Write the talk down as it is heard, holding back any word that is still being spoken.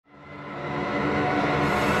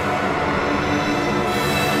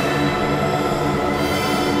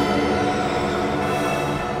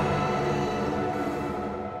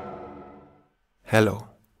Hello,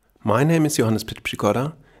 my name is Johannes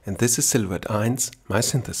Pitschikoda and this is SILHOUETTE-EINS, my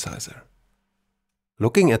synthesizer.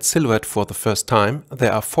 Looking at Silhouette for the first time,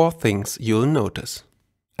 there are 4 things you'll notice.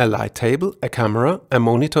 A light table, a camera, a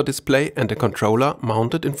monitor display and a controller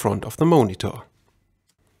mounted in front of the monitor.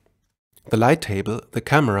 The light table, the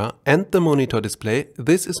camera and the monitor display,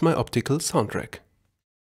 this is my optical soundtrack.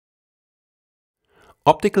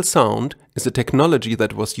 Optical sound is a technology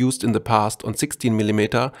that was used in the past on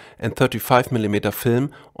 16mm and 35mm film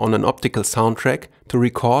on an optical soundtrack to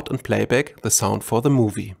record and playback the sound for the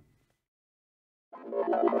movie.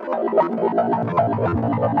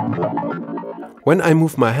 When I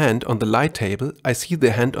move my hand on the light table, I see the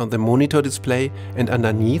hand on the monitor display and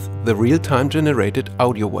underneath the real-time generated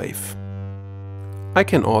audio wave. I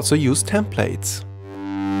can also use templates.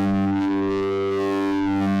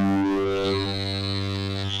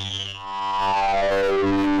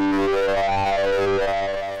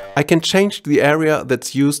 I can change the area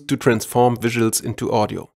that's used to transform visuals into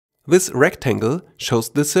audio. This rectangle shows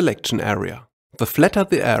the selection area. The flatter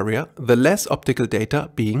the area, the less optical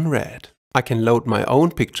data being read. I can load my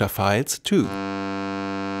own picture files too.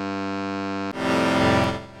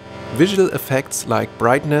 Visual effects like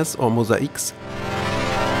brightness or mosaics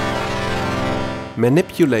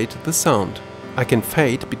manipulate the sound. I can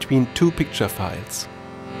fade between 2 picture files.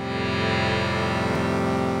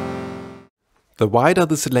 The wider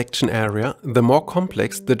the selection area, the more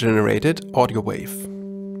complex the generated audio wave.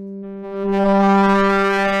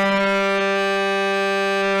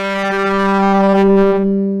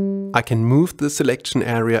 I can move the selection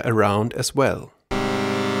area around as well.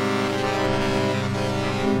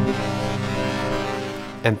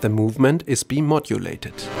 And the movement is being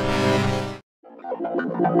modulated.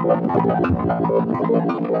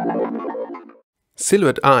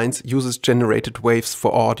 SILHOUETTE-EINS uses generated waves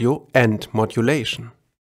for audio and modulation.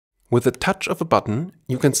 With a touch of a button,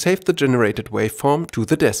 you can save the generated waveform to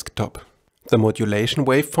the desktop. The modulation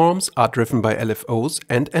waveforms are driven by LFOs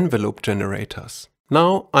and envelope generators.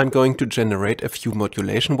 Now I'm going to generate a few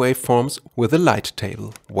modulation waveforms with a light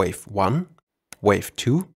table. Wave 1, Wave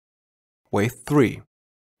 2, Wave 3.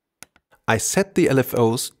 I set the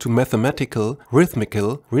LFOs to mathematical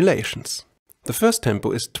rhythmical relations. The first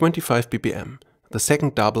tempo is 25 BPM. The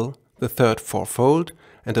second double, the third fourfold,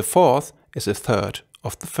 and the fourth is a third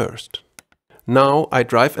of the first. Now I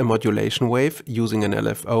drive a modulation wave using an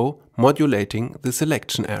LFO modulating the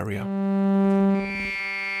selection area.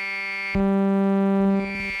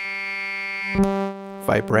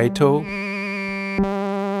 Vibrato,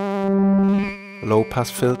 low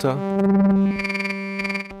pass filter,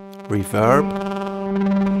 reverb,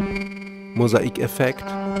 mosaic effect,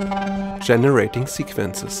 generating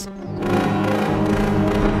sequences.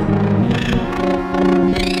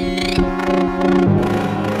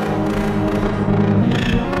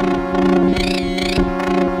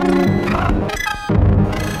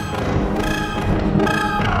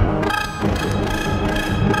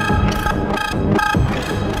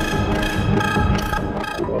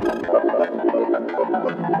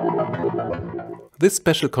 This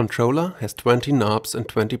special controller has 20 knobs and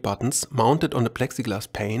 20 buttons mounted on a plexiglass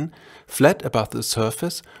pane flat above the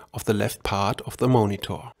surface of the left part of the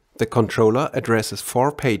monitor. The controller addresses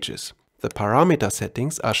 4 pages. The parameter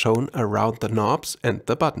settings are shown around the knobs and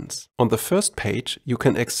the buttons. On the first page you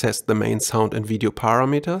can access the main sound and video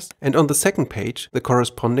parameters, and on the second page the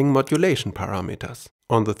corresponding modulation parameters.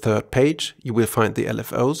 On the third page you will find the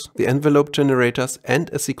LFOs, the envelope generators and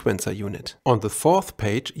a sequencer unit. On the fourth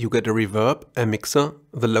page you get a reverb, a mixer,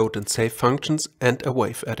 the load and save functions and a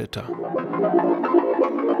wave editor.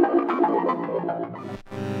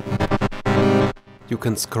 You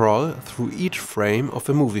can scroll through each frame of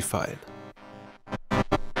a movie file.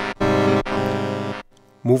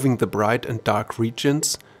 Moving the bright and dark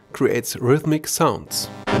regions creates rhythmic sounds.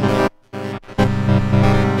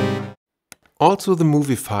 Also, the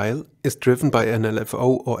movie file is driven by an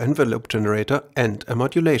LFO or envelope generator and a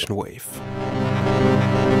modulation wave.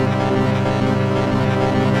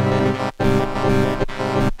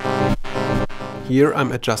 Here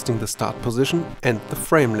I'm adjusting the start position and the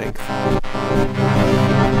frame length.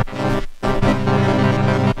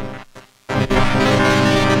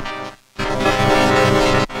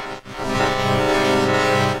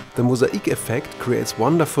 The mosaic effect creates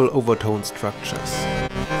wonderful overtone structures.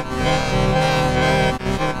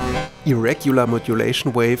 Irregular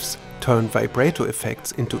modulation waves turn vibrato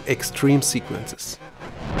effects into extreme sequences.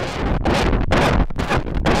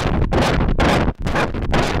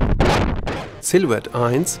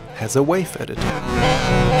 SILHOUETTE-EINS has a wave editor.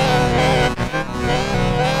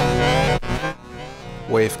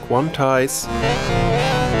 Wave quantize,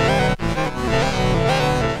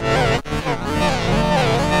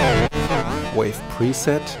 wave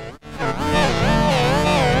preset,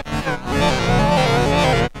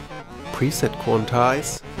 preset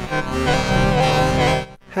quantize,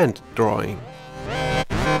 hand drawing.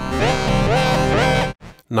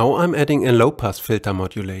 Now I'm adding a low-pass filter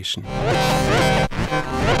modulation.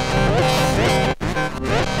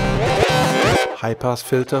 High-pass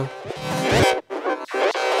filter,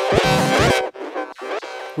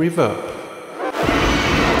 reverb.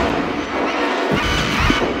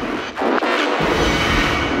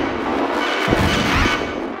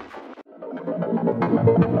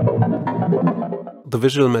 The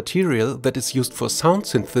visual material that is used for sound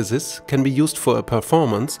synthesis can be used for a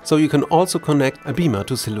performance, so you can also connect a beamer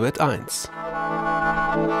to Silhouette EINS.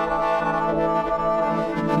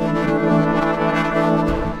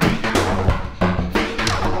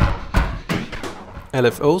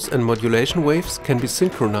 LFOs and modulation waves can be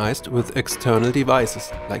synchronized with external devices,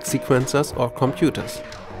 like sequencers or computers.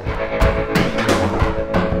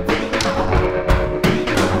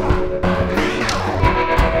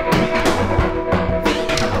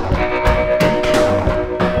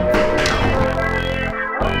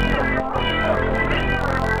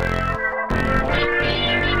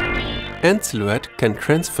 And Silhouette can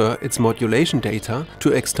transfer its modulation data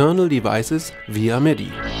to external devices via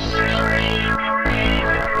MIDI.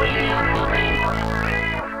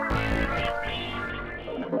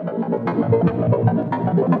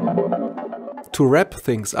 To wrap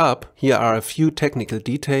things up, here are a few technical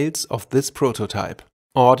details of this prototype.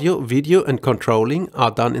 Audio, video and controlling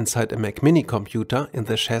are done inside a Mac Mini computer in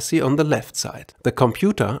the chassis on the left side. The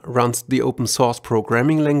computer runs the open source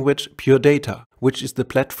programming language Pure Data, which is the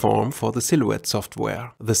platform for the Silhouette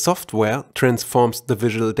software. The software transforms the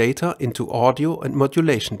visual data into audio and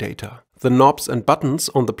modulation data. The knobs and buttons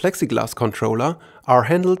on the plexiglass controller are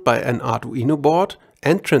handled by an Arduino board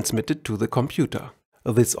and transmitted to the computer.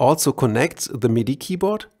 This also connects the MIDI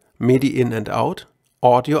keyboard, MIDI in and out,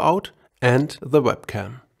 audio out, and the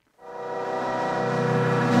webcam.